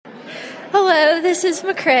Hello, this is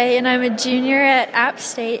McCrae, and I'm a junior at App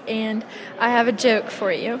State, and I have a joke for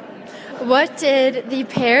you. What did the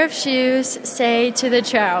pair of shoes say to the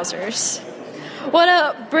trousers? What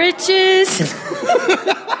up, britches?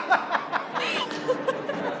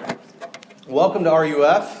 Welcome to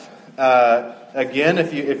RUF. Again,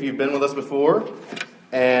 if you've been with us before,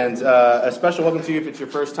 and a special welcome to you if it's your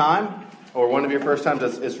first time or one of your first times.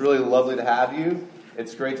 It's really lovely to have you.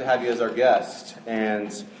 It's great to have you as our guest,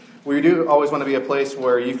 and we do always want to be a place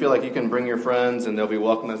where you feel like you can bring your friends and they'll be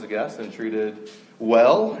welcome as a guest and treated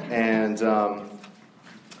well. And so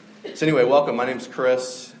anyway, welcome. My name's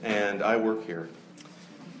Chris, and I work here.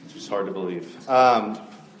 It's just hard to believe. I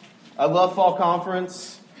love fall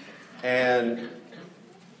conference, and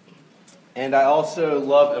I also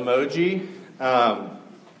love emoji.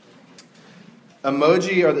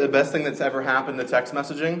 Emoji are the best thing that's ever happened to text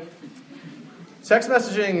messaging. Text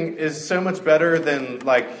messaging is so much better than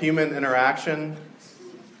like human interaction,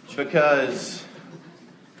 because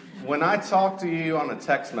when I talk to you on a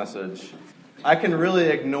text message, I can really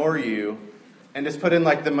ignore you and just put in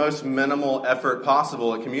like the most minimal effort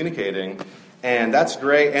possible at communicating, and that's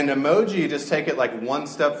great. And emoji just take it like one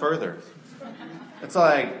step further. It's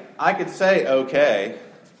like I could say okay,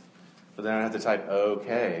 but then I have to type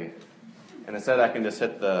okay, and instead I can just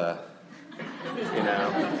hit the,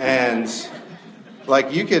 and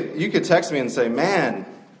like you could text me and say, man,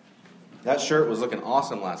 that shirt was looking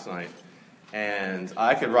awesome last night. And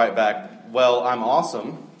I could write back, well, I'm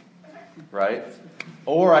awesome, right?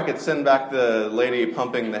 Or I could send back the lady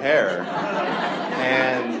pumping the hair.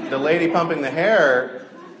 And the lady pumping the hair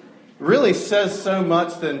really says so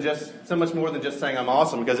much more than just saying I'm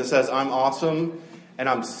awesome, because it says I'm awesome and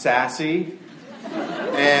I'm sassy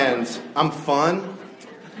and I'm fun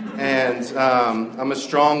and I'm a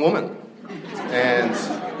strong woman. And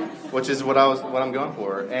which is what I'm going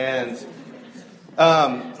for. And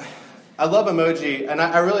I love emoji, and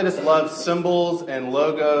I really just love symbols and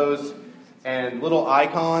logos and little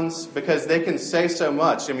icons, because they can say so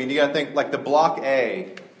much. I mean, you got to think like the block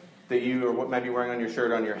A that you are maybe wearing on your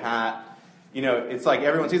shirt, on your hat. It's like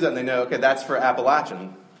everyone sees that and they know, okay, that's for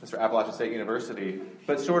Appalachian. That's for Appalachian State University.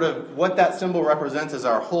 But sort of what that symbol represents is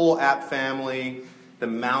our whole App family, the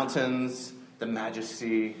mountains, the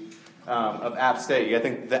majesty of App State. I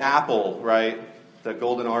think the apple, right? The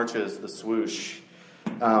golden arches, the swoosh.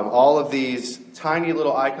 All of these tiny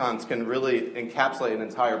little icons can really encapsulate an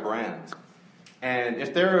entire brand. And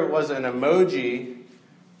if there was an emoji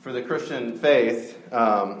for the Christian faith,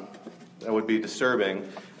 that would be disturbing.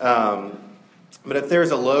 But if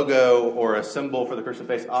there's a logo or a symbol for the Christian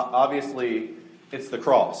faith, obviously it's the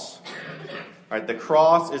cross. Right? The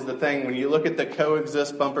cross is the thing. When you look at the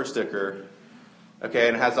Coexist bumper sticker, okay,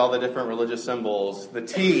 and it has all the different religious symbols, the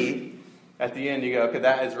T at the end, you go, okay,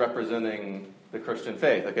 that is representing the Christian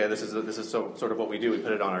faith. Okay, this is sort of what we do. We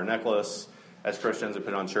put it on our necklace as Christians. We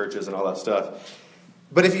put it on churches and all that stuff.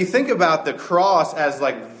 But if you think about the cross as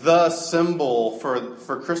like the symbol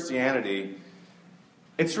for Christianity,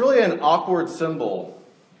 it's really an awkward symbol,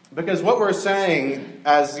 because what we're saying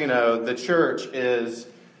as, the church is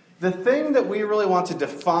the thing that we really want to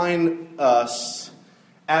define us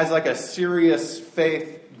as like a serious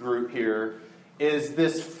faith group here is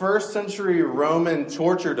this first century Roman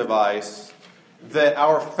torture device that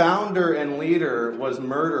our founder and leader was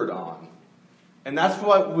murdered on. And that's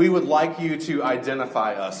what we would like you to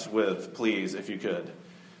identify us with, please, if you could.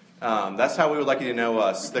 That's how we would like you to know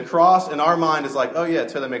us. The cross in our mind is like, oh yeah, it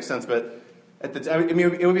totally makes sense, but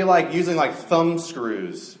it would be like using like thumb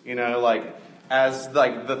screws, as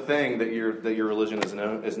like the thing that your religion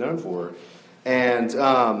is known for. And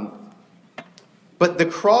but the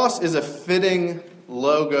cross is a fitting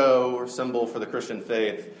logo or symbol for the Christian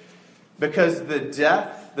faith, because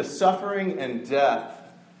the suffering and death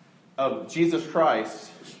of Jesus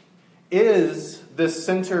Christ is the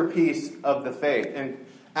centerpiece of the faith. And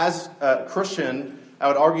as a Christian, I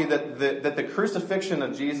would argue that the crucifixion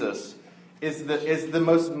of Jesus is the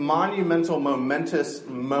most monumental, momentous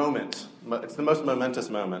moment. It's the most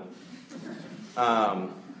momentous moment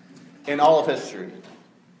in all of history.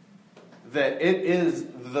 That it is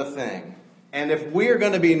the thing. And if we are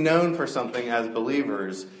going to be known for something as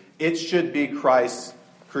believers, it should be Christ's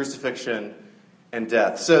crucifixion and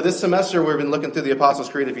death. So this semester we've been looking through the Apostles'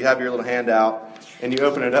 Creed. If you have your little handout and you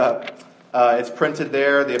open it up, it's printed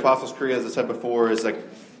there. The Apostles' Creed, as I said before, is like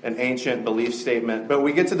an ancient belief statement. But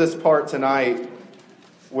we get to this part tonight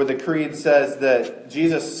where the Creed says that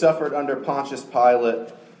Jesus suffered under Pontius Pilate,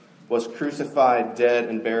 was crucified, dead,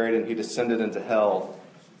 and buried, and he descended into hell.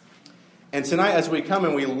 And tonight, as we come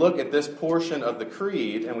and we look at this portion of the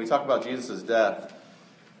Creed, and we talk about Jesus' death,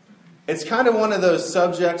 It's kind of one of those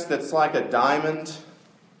subjects that's like a diamond,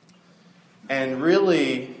 and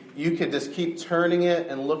really you could just keep turning it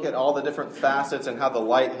and look at all the different facets and how the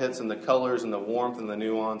light hits and the colors and the warmth and the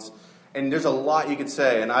nuance. And there's a lot you could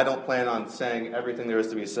say, and I don't plan on saying everything there is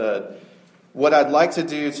to be said. What I'd like to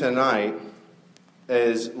do tonight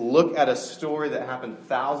is look at a story that happened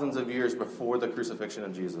thousands of years before the crucifixion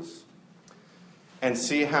of Jesus and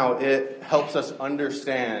see how it helps us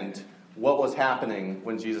understand what was happening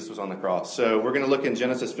when Jesus was on the cross. So we're going to look in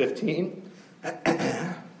Genesis 15.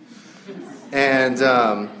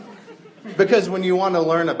 And because when you want to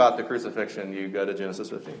learn about the crucifixion, you go to Genesis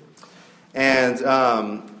 15. And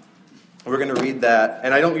we're going to read that.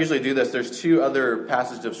 And I don't usually do this. There's two other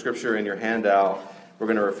passages of Scripture in your handout. We're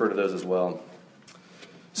going to refer to those as well.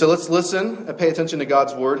 So let's listen and pay attention to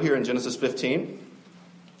God's Word here in Genesis 15.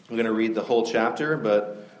 I'm going to read the whole chapter,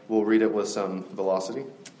 but we'll read it with some velocity.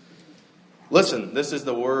 Listen, this is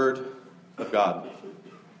the Word of God.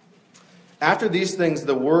 After these things,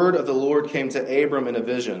 the word of the Lord came to Abram in a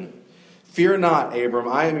vision. Fear not, Abram,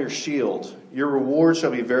 I am your shield. Your reward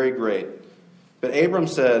shall be very great. But Abram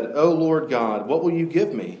said, O Lord God, what will you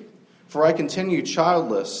give me? For I continue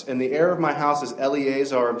childless, and the heir of my house is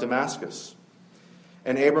Eleazar of Damascus.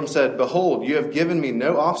 And Abram said, Behold, you have given me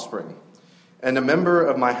no offspring, and a member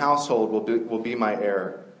of my household will be my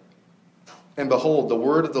heir. And behold, the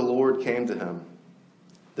word of the Lord came to him.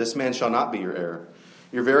 This man shall not be your heir.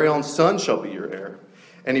 Your very own son shall be your heir.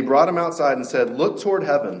 And he brought him outside and said, Look toward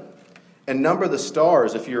heaven, and number the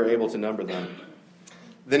stars if you are able to number them.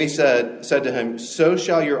 Then he said to him, So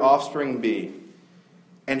shall your offspring be.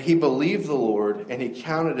 And he believed the Lord, and he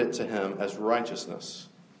counted it to him as righteousness.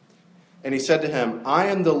 And he said to him, I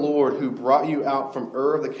am the Lord who brought you out from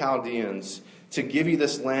Ur of the Chaldeans to give you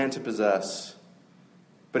this land to possess.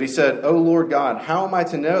 But he said, O Lord God, how am I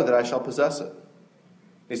to know that I shall possess it?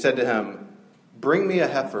 He said to him, Bring me a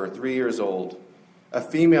heifer 3 years old, a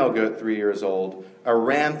female goat 3 years old, a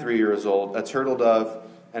ram 3 years old, a turtle dove,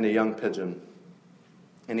 and a young pigeon.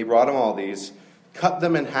 And he brought him all these, cut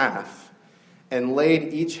them in half, and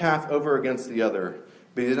laid each half over against the other.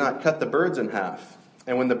 But he did not cut the birds in half.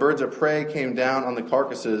 And when the birds of prey came down on the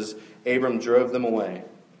carcasses, Abram drove them away.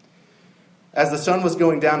 As the sun was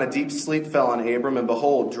going down, a deep sleep fell on Abram, and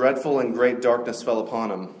behold, dreadful and great darkness fell upon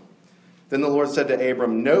him. Then the Lord said to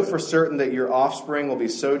Abram, Know for certain that your offspring will be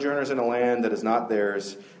sojourners in a land that is not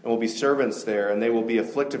theirs, and will be servants there, and they will be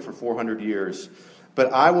afflicted for 400 years.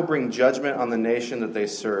 But I will bring judgment on the nation that they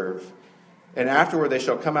serve. And afterward they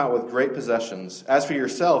shall come out with great possessions. As for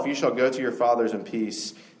yourself, you shall go to your fathers in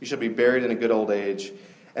peace. You shall be buried in a good old age.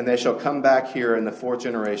 And they shall come back here in the fourth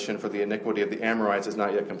generation, for the iniquity of the Amorites is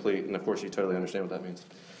not yet complete. And of course you totally understand what that means.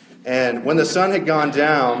 And when the sun had gone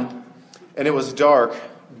down, and it was dark,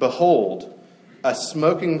 behold, a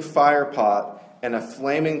smoking fire pot and a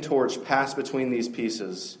flaming torch passed between these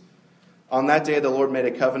pieces. On that day the Lord made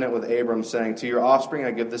a covenant with Abram, saying, To your offspring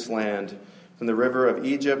I give this land, from the river of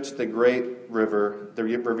Egypt, the great river, the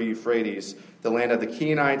river Euphrates, the land of the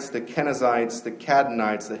Kenites, the Kenizzites, the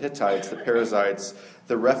Canaanites, the Hittites, the Perizzites,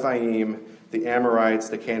 the Rephaim, the Amorites,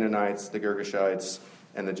 the Canaanites, the Girgashites,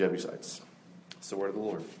 and the Jebusites. It's the word of the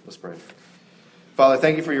Lord. Let's pray. Father,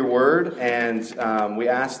 thank you for your word, and we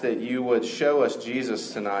ask that you would show us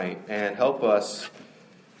Jesus tonight and help us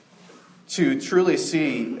to truly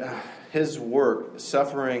see his work,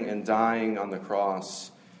 suffering and dying on the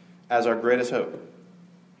cross, as our greatest hope.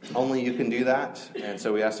 Only you can do that, and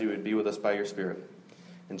so we ask you would be with us by your Spirit.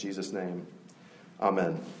 In Jesus' name,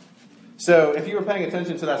 amen. So if you were paying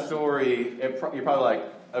attention to that story, you're probably like,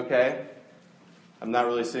 okay, I'm not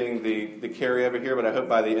really seeing the carryover here, but I hope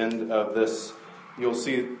by the end of this, you'll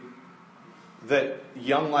see that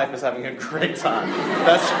Young Life is having a great time.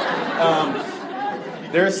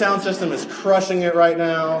 Their sound system is crushing it right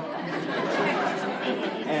now,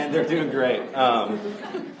 and they're doing great.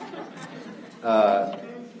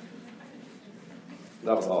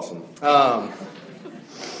 That was awesome. I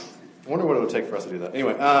wonder what it would take for us to do that.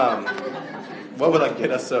 Anyway, what would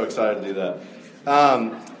get us so excited to do that?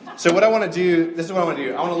 So what I want to do, this is what I want to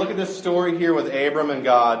do. I want to look at this story here with Abram and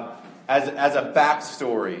God as a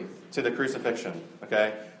backstory to the crucifixion.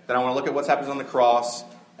 Okay. Then I want to look at what's happening on the cross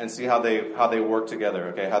and see how they work together.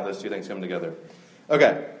 Okay, how those two things come together.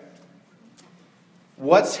 Okay.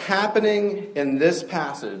 What's happening in this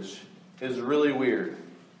passage is really weird.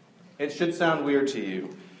 It should sound weird to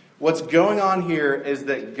you. What's going on here is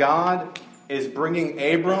that God is bringing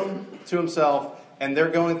Abram to himself, and they're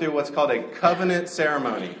going through what's called a covenant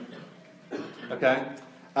ceremony. Okay?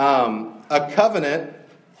 A covenant,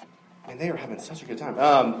 and they are having such a good time.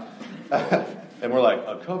 And we're like,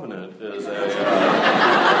 a covenant is a...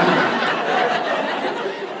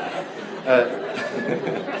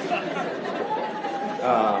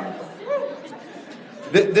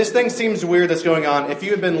 This thing seems weird that's going on. If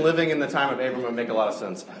you had been living in the time of Abram, it would make a lot of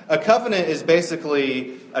sense. A covenant is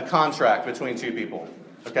basically a contract between two people.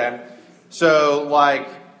 Okay? So, like,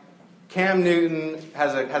 Cam Newton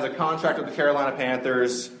has a contract with the Carolina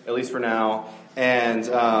Panthers, at least for now, and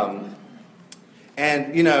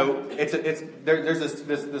you know, there's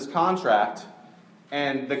this contract,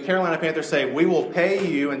 and the Carolina Panthers say, we will pay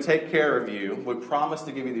you and take care of you. We promise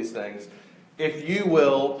to give you these things if you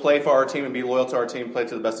will play for our team and be loyal to our team, play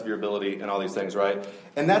to the best of your ability, and all these things, right?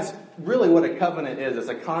 And that's really what a covenant is. It's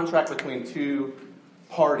a contract between two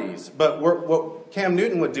parties. But what Cam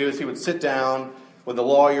Newton would do is he would sit down with the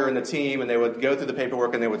lawyer and the team, and they would go through the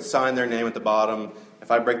paperwork, and they would sign their name at the bottom.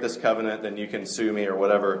 If I break this covenant, then you can sue me or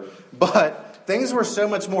whatever. But things were so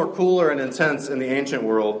much more cooler and intense in the ancient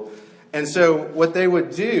world. And so what they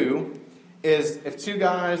would do is if two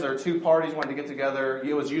guys or two parties wanted to get together,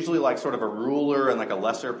 it was usually like sort of a ruler and like a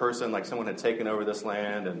lesser person, like someone had taken over this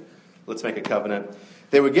land and let's make a covenant.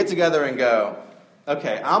 They would get together and go,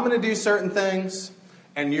 okay, I'm going to do certain things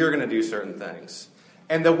and you're going to do certain things.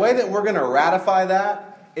 And the way that we're going to ratify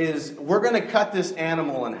that is we're going to cut this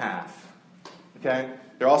animal in half. Okay?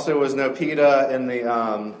 There also was no PETA in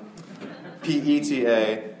the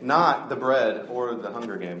PETA, not the bread or the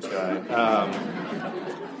Hunger Games guy.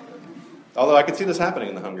 Although I could see this happening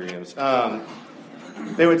in the Hunger Games.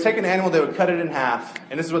 They would take an animal, they would cut it in half,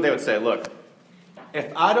 and this is what they would say. Look,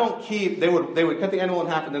 if I don't keep, they would cut the animal in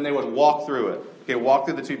half and then they would walk through it. Okay, walk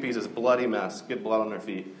through the two pieces, bloody mess, get blood on their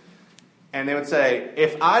feet. And they would say,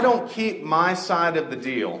 if I don't keep my side of the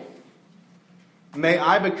deal, may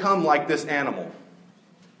I become like this animal.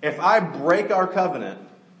 If I break our covenant,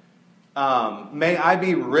 may I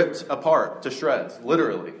be ripped apart to shreds,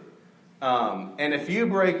 literally. And if you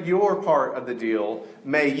break your part of the deal,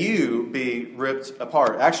 may you be ripped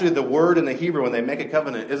apart. Actually, the word in the Hebrew when they make a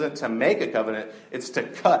covenant isn't to make a covenant, it's to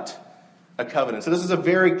cut a covenant. So this is a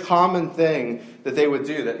very common thing that they would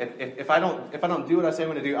do. That if I don't do what I say I'm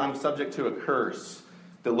going to do, I'm subject to a curse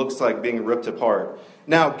that looks like being ripped apart.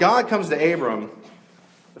 Now, God comes to Abram.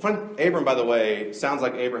 Abram, by the way, sounds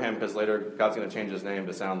like Abraham because later God's going to change his name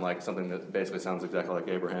to sound like something that basically sounds exactly like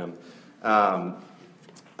Abraham.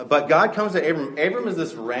 But God comes to Abram. Abram is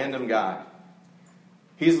this random guy.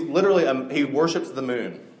 He's literally, he worships the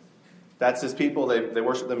moon. That's his people. They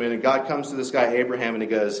worship the moon. And God comes to this guy, Abraham, and he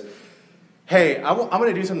goes, hey, I'm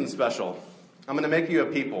going to do something special. I'm going to make you a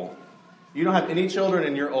people. You don't have any children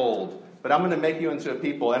and you're old, but I'm going to make you into a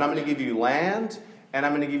people. And I'm going to give you land, and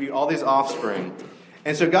I'm going to give you all these offspring.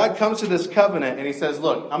 And so God comes to this covenant, and he says,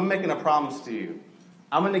 look, I'm making a promise to you.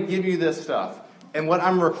 I'm going to give you this stuff. And what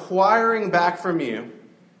I'm requiring back from you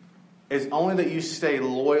is only that you stay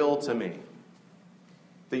loyal to me.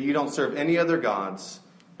 That you don't serve any other gods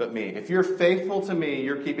but me. If you're faithful to me,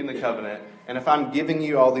 you're keeping the covenant. And if I'm giving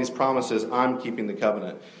you all these promises, I'm keeping the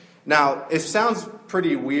covenant. Now, it sounds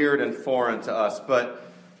pretty weird and foreign to us,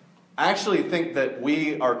 but I actually think that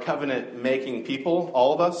we are covenant-making people,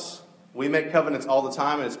 all of us. We make covenants all the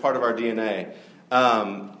time, and it's part of our DNA.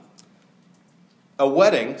 A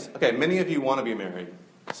wedding, okay, many of you want to be married.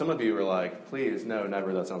 Some of you are like, please, no,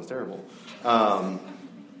 never, that sounds terrible.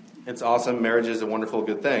 It's awesome. Marriage is a wonderful,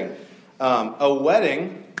 good thing. A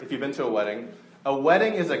wedding, if you've been to a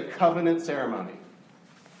wedding is a covenant ceremony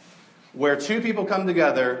where two people come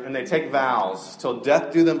together and they take vows till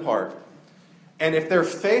death do them part. And if they're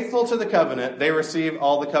faithful to the covenant, they receive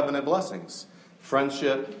all the covenant blessings.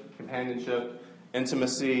 Friendship, companionship,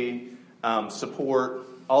 intimacy, support,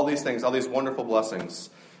 all these things, all these wonderful blessings.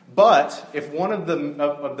 But if one of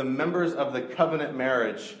the members of the covenant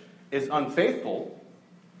marriage is unfaithful,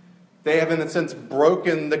 they have, in a sense,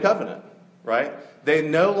 broken the covenant, right? They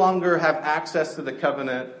no longer have access to the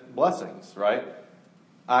covenant blessings, right?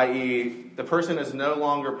 I.e., the person is no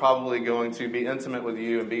longer probably going to be intimate with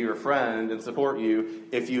you and be your friend and support you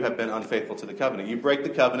if you have been unfaithful to the covenant. You break the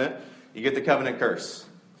covenant, you get the covenant curse,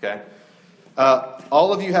 okay?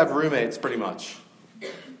 All of you have roommates, pretty much.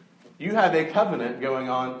 You have a covenant going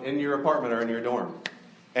on in your apartment or in your dorm.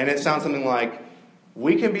 And it sounds something like,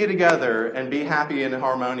 we can be together and be happy and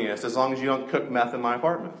harmonious as long as you don't cook meth in my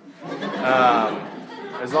apartment.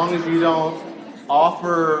 As long as you don't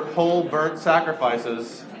offer whole burnt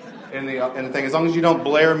sacrifices in the thing. As long as you don't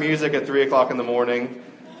blare music at 3 o'clock in the morning.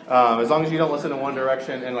 As long as you don't listen to One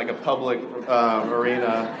Direction in like a public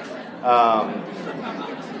arena.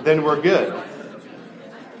 Then we're good.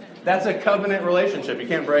 That's a covenant relationship. You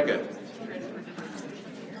can't break it.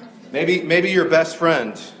 Maybe your best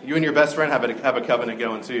friend, you and your best friend have a covenant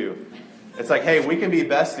going too. It's like, hey, we can be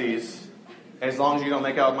besties as long as you don't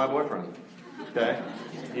make out with my boyfriend. Okay?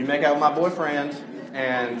 You make out with my boyfriend,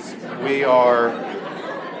 and we are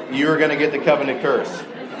you're going to get the covenant curse.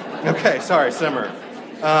 Okay, sorry, simmer.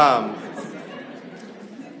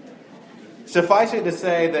 Suffice it to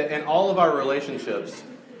say that in all of our relationships,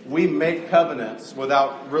 we make covenants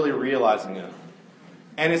without really realizing it.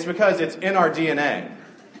 And it's because it's in our DNA.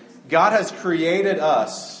 God has created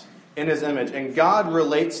us in His image, and God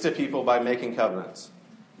relates to people by making covenants.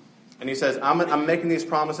 And He says, I'm making these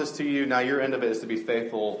promises to you. Now your end of it is to be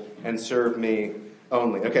faithful and serve me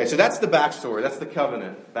only. Okay, so that's the backstory. That's the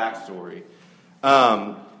covenant backstory.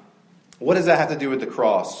 What does that have to do with the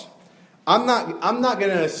cross? I'm not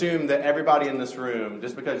going to assume that everybody in this room,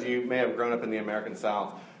 just because you may have grown up in the American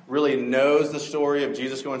South, really knows the story of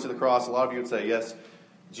Jesus going to the cross. A lot of you would say, yes,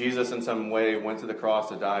 Jesus in some way went to the cross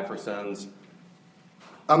to die for sins.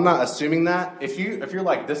 I'm not assuming that. If you're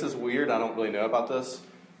like, this is weird, I don't really know about this,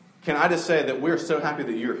 can I just say that we're so happy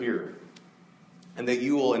that you're here and that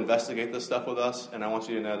you will investigate this stuff with us, and I want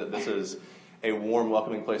you to know that this is a warm,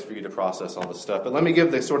 welcoming place for you to process all this stuff. But let me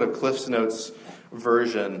give the sort of Cliff's Notes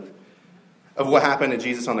version of what happened to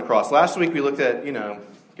Jesus on the cross. Last week we looked at,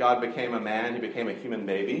 God became a man, He became a human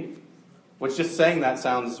baby, which just saying that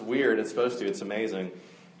sounds weird. It's supposed to. It's amazing.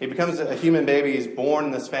 He becomes a human baby. He's born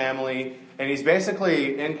in this family, and he's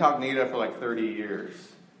basically incognito for like 30 years.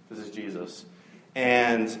 This is Jesus.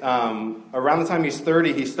 And around the time he's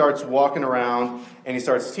 30, he starts walking around and he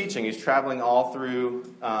starts teaching. He's traveling all through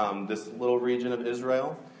this little region of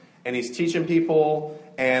Israel. And he's teaching people,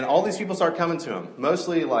 and all these people start coming to him.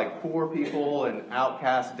 Mostly like poor people and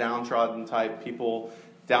outcast, downtrodden type people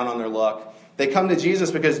down on their luck. They come to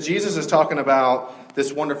Jesus because Jesus is talking about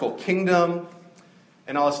this wonderful kingdom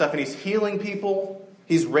and all this stuff. And he's healing people.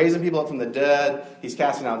 He's raising people up from the dead. He's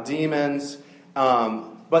casting out demons.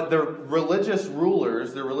 But the religious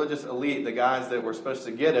rulers, the religious elite, the guys that were supposed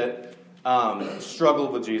to get it,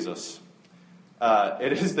 struggled with Jesus.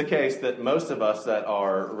 It is the case that most of us that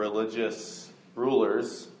are religious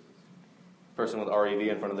rulers, person with R-E-D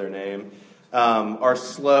in front of their name, are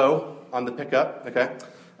slow on the pickup. Okay,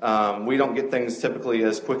 we don't get things typically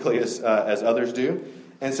as quickly as others do.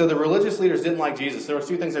 And so the religious leaders didn't like Jesus. There were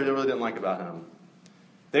two things they really didn't like about him.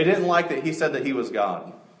 They didn't like that he said that he was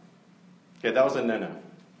God. Okay, that was a no-no.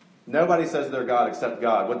 Nobody says they're God except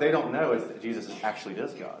God. What they don't know is that Jesus actually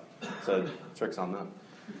is God. So, trick's on them.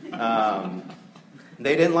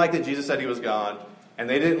 They didn't like that Jesus said he was God, and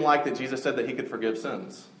they didn't like that Jesus said that he could forgive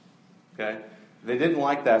sins. Okay? They didn't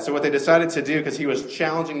like that. So what they decided to do, because he was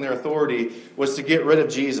challenging their authority, was to get rid of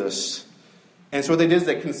Jesus. And so what they did is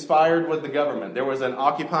they conspired with the government. There was an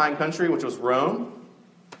occupying country, which was Rome.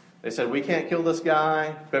 They said, we can't kill this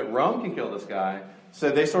guy, but Rome can kill this guy. So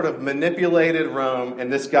they sort of manipulated Rome and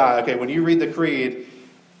this guy. Okay, when you read the creed,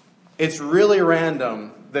 it's really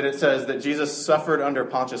random that it says that Jesus suffered under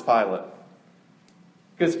Pontius Pilate.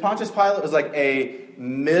 Because Pontius Pilate was like a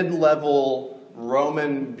mid-level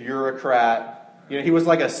Roman bureaucrat. He was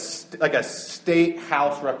like a state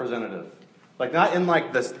house representative. Like not in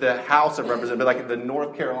like the House of Representatives, but like the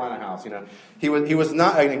North Carolina House. He was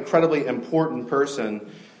not an incredibly important person.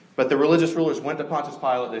 But the religious rulers went to Pontius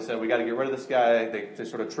Pilate. They said, we got to get rid of this guy. They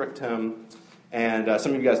sort of tricked him. And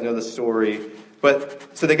some of you guys know the story.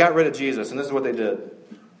 But so they got rid of Jesus, and this is what they did.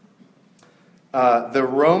 The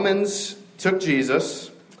Romans took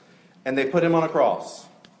Jesus, and they put him on a cross.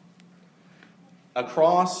 A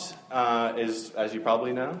cross is, as you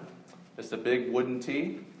probably know, it's a big wooden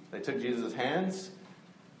T. They took Jesus' hands.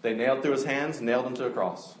 They nailed through his hands, nailed him to a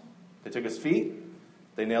cross. They took his feet.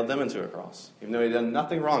 They nailed them into a cross. Even though he had done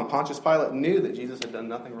nothing wrong. Pontius Pilate knew that Jesus had done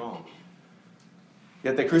nothing wrong.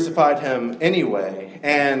 Yet they crucified him anyway.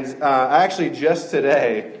 And I actually just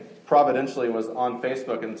today, providentially, was on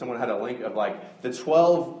Facebook and someone had a link of like the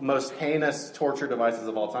 12 most heinous torture devices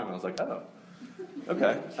of all time. And I was like, oh,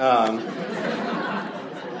 okay.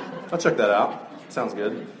 I'll check that out. Sounds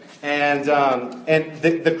good. And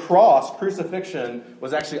the cross, crucifixion,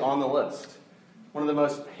 was actually on the list. One of the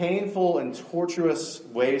most painful and torturous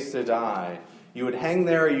ways to die. You would hang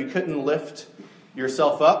there, you couldn't lift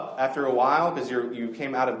yourself up after a while because you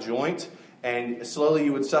came out of joint, and slowly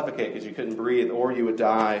you would suffocate because you couldn't breathe, or you would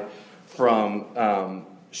die from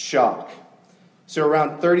shock. So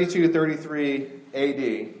around 32 to 33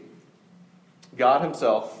 AD, God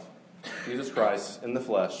himself, Jesus Christ, in the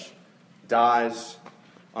flesh, dies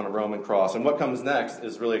on a Roman cross. And what comes next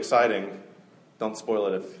is really exciting. Don't spoil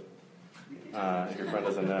it if your friend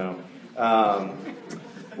doesn't know.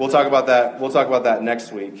 We'll talk about that. We'll talk about that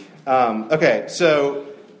next week. Okay, so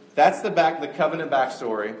that's the covenant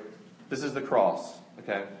backstory. This is the cross.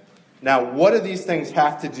 Okay. Now, what do these things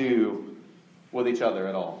have to do with each other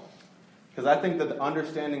at all? Because I think that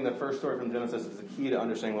understanding the first story from Genesis is the key to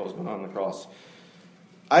understanding what was going on the cross.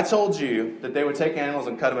 I told you that they would take animals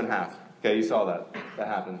and cut them in half. Okay, you saw that. That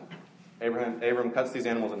happened. Abram cuts these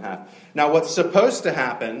animals in half. Now, what's supposed to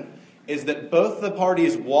happen is that both the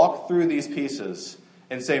parties walk through these pieces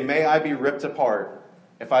and say, may I be ripped apart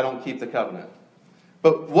if I don't keep the covenant.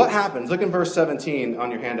 But what happens? Look in verse 17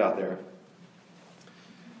 on your handout there.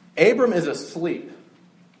 Abram is asleep.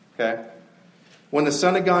 Okay? When the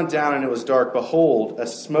sun had gone down and it was dark, behold, a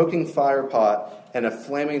smoking fire pot and a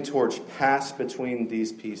flaming torch passed between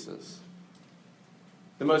these pieces.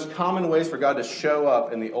 The most common ways for God to show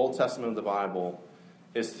up in the Old Testament of the Bible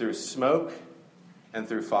is through smoke and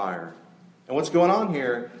through fire. And what's going on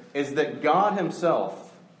here is that God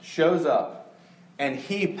himself shows up and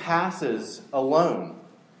he passes alone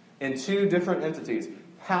in two different entities,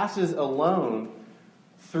 passes alone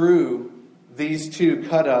through these two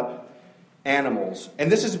cut up animals.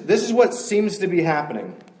 And this is what seems to be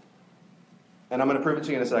happening. And I'm going to prove it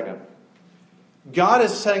to you in a second. God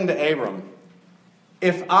is saying to Abram,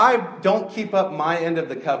 if I don't keep up my end of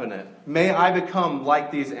the covenant, may I become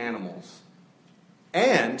like these animals.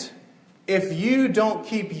 And if you don't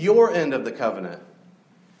keep your end of the covenant,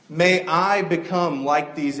 may I become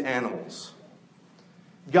like these animals.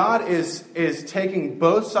 God is taking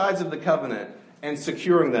both sides of the covenant and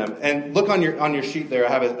securing them. And look on your sheet there,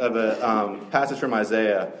 I have a passage from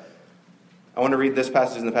Isaiah. I want to read this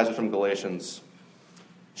passage and the passage from Galatians.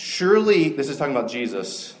 Surely, this is talking about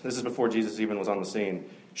Jesus. This is before Jesus even was on the scene.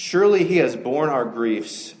 Surely he has borne our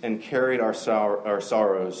griefs and carried our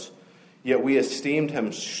sorrows. Yet we esteemed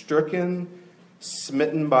him stricken,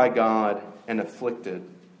 smitten by God, and afflicted.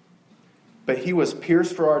 But he was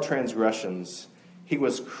pierced for our transgressions. He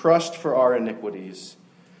was crushed for our iniquities.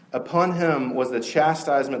 Upon him was the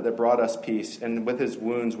chastisement that brought us peace, and with his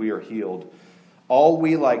wounds we are healed. All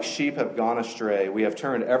we like sheep have gone astray. We have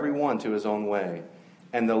turned every one to his own way.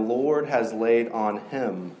 And the Lord has laid on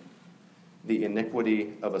him the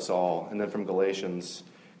iniquity of us all. And then from Galatians,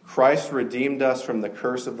 Christ redeemed us from the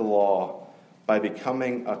curse of the law by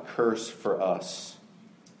becoming a curse for us.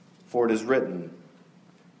 For it is written,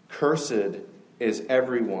 cursed is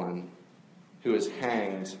everyone who is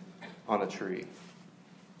hanged on a tree.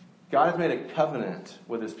 God has made a covenant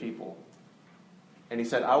with his people. And he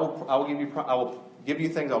said, I will give you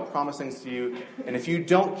things, I'll promise things to you. And if you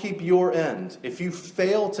don't keep your end, if you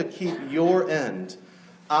fail to keep your end,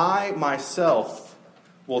 I myself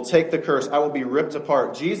will take the curse. I will be ripped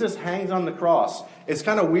apart. Jesus hangs on the cross. It's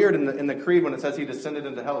kind of weird in the creed when it says he descended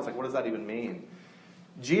into hell. It's like, what does that even mean?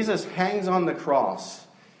 Jesus hangs on the cross.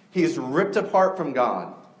 He's ripped apart from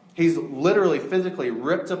God. He's literally, physically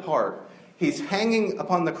ripped apart. He's hanging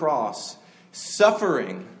upon the cross,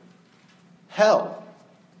 suffering hell.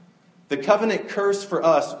 The covenant curse for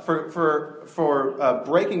us, for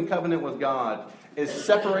breaking covenant with God, is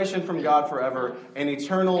separation from God forever and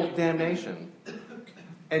eternal damnation.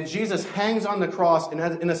 And Jesus hangs on the cross, and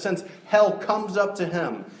in a sense, hell comes up to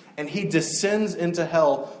him, and he descends into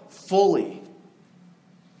hell fully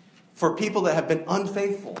for people that have been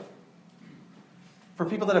unfaithful, for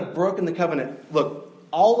people that have broken the covenant. Look,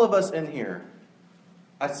 all of us in here,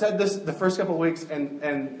 I said this the first couple of weeks,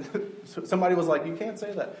 and somebody was like, you can't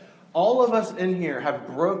say that. All of us in here have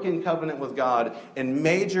broken covenant with God in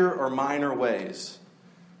major or minor ways.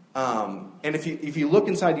 And if you look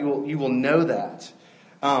inside, you will know that.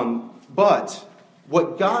 But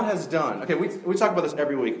what God has done, okay, we talk about this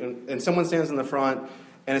every week, and someone stands in the front,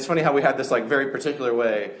 and it's funny how we had this like very particular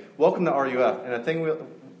way. Welcome to RUF, and a thing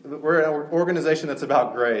we're an organization that's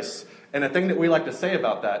about grace. And a thing that we like to say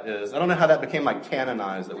about that is, I don't know how that became like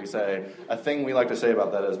canonized that we say, a thing we like to say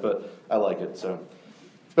about that is, but I like it, so.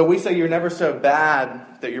 But we say you're never so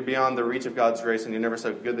bad that you're beyond the reach of God's grace, and you're never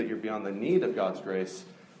so good that you're beyond the need of God's grace.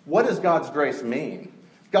 What does God's grace mean?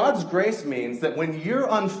 God's grace means that when you're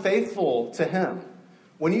unfaithful to him,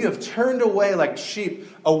 when you have turned away like sheep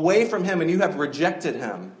away from him and you have rejected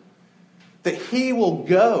him, that he will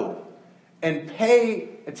go and pay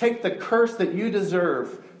and take the curse that you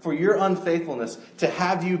deserve for your unfaithfulness to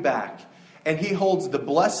have you back. And he holds the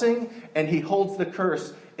blessing and he holds the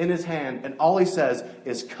curse in his hand, and all he says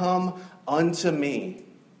is, come unto me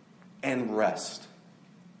and rest.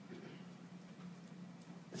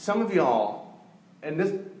 Some of y'all, and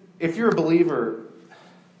this, if you're a believer,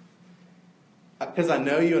 because I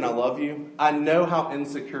know you and I love you, I know how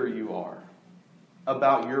insecure you are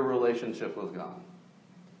about your relationship with God.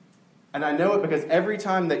 And I know it because every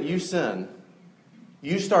time that you sin,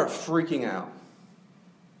 you start freaking out.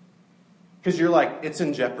 Because you're like, it's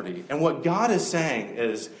in jeopardy. And what God is saying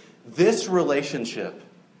is, this relationship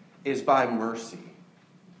is by mercy.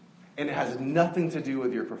 And it has nothing to do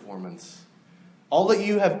with your performance. All that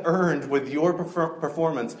you have earned with your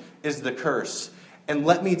performance is the curse. And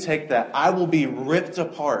let me take that. I will be ripped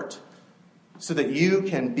apart so that you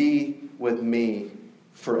can be with me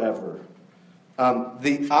forever.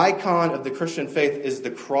 The icon of the Christian faith is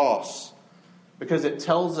the cross, because it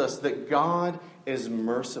tells us that God is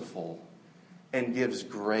merciful and gives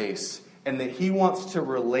grace, and that He wants to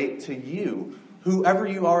relate to you, whoever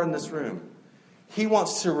you are in this room. He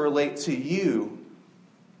wants to relate to you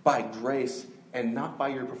by grace and not by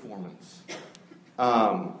your performance.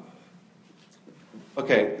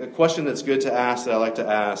 Okay, a question that's good to ask, that I like to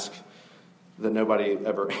ask, that nobody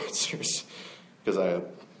ever answers, because I am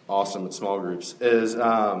awesome at small groups, is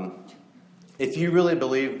if you really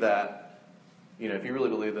believe that, if you really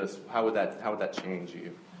believe this, how would that change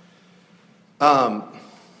you?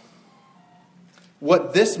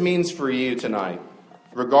 What this means for you tonight,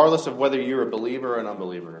 regardless of whether you're a believer or an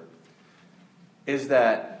unbeliever, is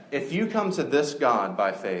that if you come to this God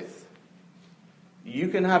by faith, you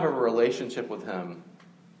can have a relationship with Him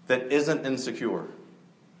that isn't insecure.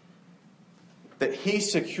 That He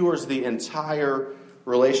secures the entire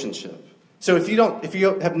relationship. So if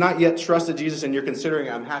you have not yet trusted Jesus and you're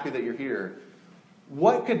considering, I'm happy that you're here,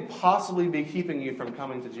 what could possibly be keeping you from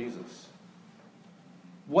coming to Jesus?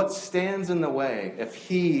 What stands in the way if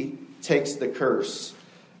He takes the curse?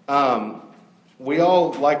 We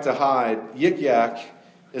all like to hide. Yik yak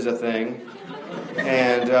is a thing.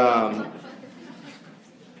 And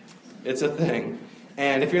it's a thing.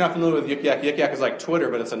 And if you're not familiar with Yik Yak is like Twitter,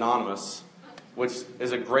 but it's anonymous, which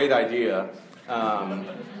is a great idea.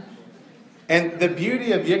 And the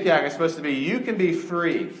beauty of Yik Yak is supposed to be you can be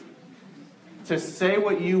free to say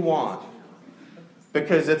what you want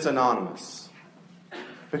because it's anonymous.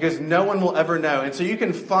 Because no one will ever know. And so you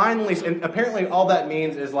can finally, and apparently all that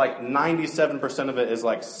means is like 97% of it is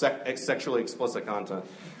like sexually explicit content,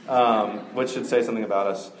 which should say something about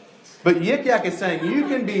us. But Yik Yak is saying you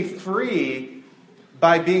can be free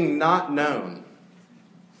by being not known.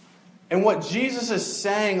 And what Jesus is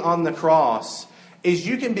saying on the cross is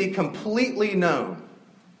you can be completely known.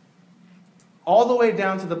 All the way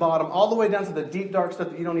down to the bottom, all the way down to the deep, dark stuff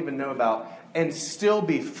that you don't even know about, and still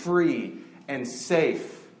be free and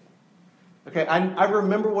safe. Okay, I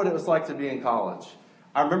remember what it was like to be in college.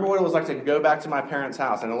 I remember what it was like to go back to my parents'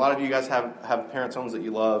 house. And a lot of you guys have parents' homes that you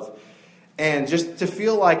love. And just to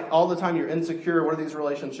feel like all the time you're insecure, what are these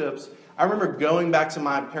relationships? I remember going back to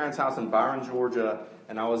my parents' house in Byron, Georgia,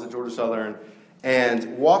 and I was at Georgia Southern,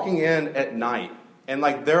 and walking in at night, and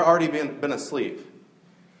like they're already been asleep.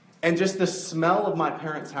 And just the smell of my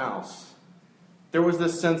parents' house, there was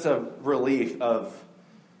this sense of relief of,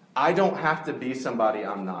 I don't have to be somebody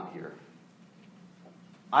I'm not here.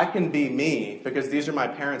 I can be me because these are my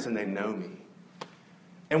parents and they know me.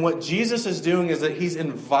 And what Jesus is doing is that He's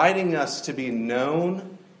inviting us to be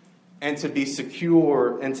known and to be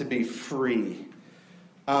secure and to be free.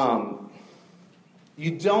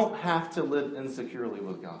 You don't have to live insecurely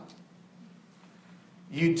with God.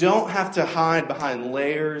 You don't have to hide behind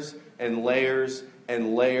layers and layers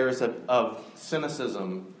and layers of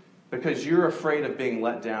cynicism because you're afraid of being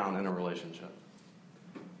let down in a relationship.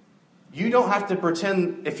 You don't have to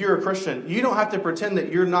pretend, if you're a Christian, you don't have to pretend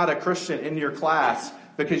that you're not a Christian in your class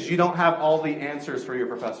because you don't have all the answers for your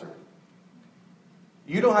professor.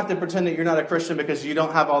 You don't have to pretend that you're not a Christian because you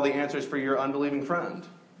don't have all the answers for your unbelieving friend.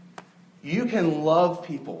 You can love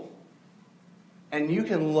people, and you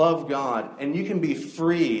can love God, and you can be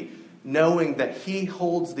free knowing that He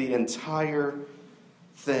holds the entire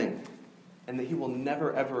thing, and that He will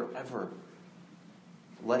never, ever, ever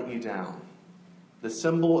let you down. The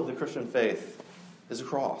symbol of the Christian faith is a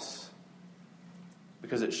cross,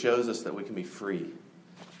 because it shows us that we can be free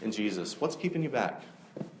in Jesus. What's keeping you back?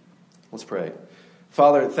 Let's pray.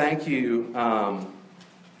 Father, thank you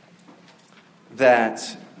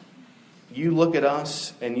that you look at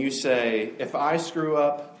us and you say, if I screw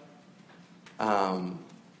up, I'm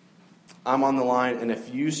on the line, and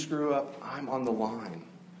if you screw up, I'm on the line.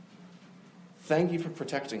 Thank you for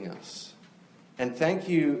protecting us. And thank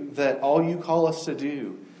you that all you call us to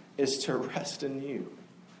do is to rest in you.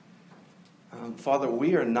 Father,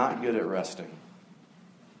 we are not good at resting.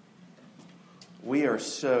 We are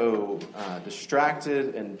so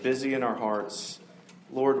distracted and busy in our hearts.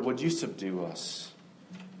 Lord, would you subdue us?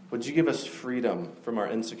 Would you give us freedom from our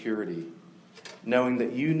insecurity, knowing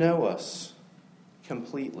that you know us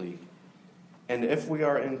completely. And if we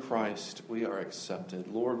are in Christ, we are accepted.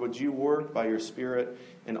 Lord, would you work by your Spirit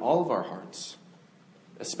in all of our hearts,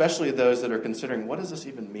 especially those that are considering, what does this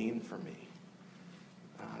even mean for me?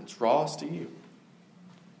 Draw us to you,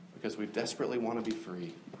 because we desperately want to be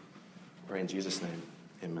free. Pray in Jesus' name,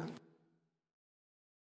 amen.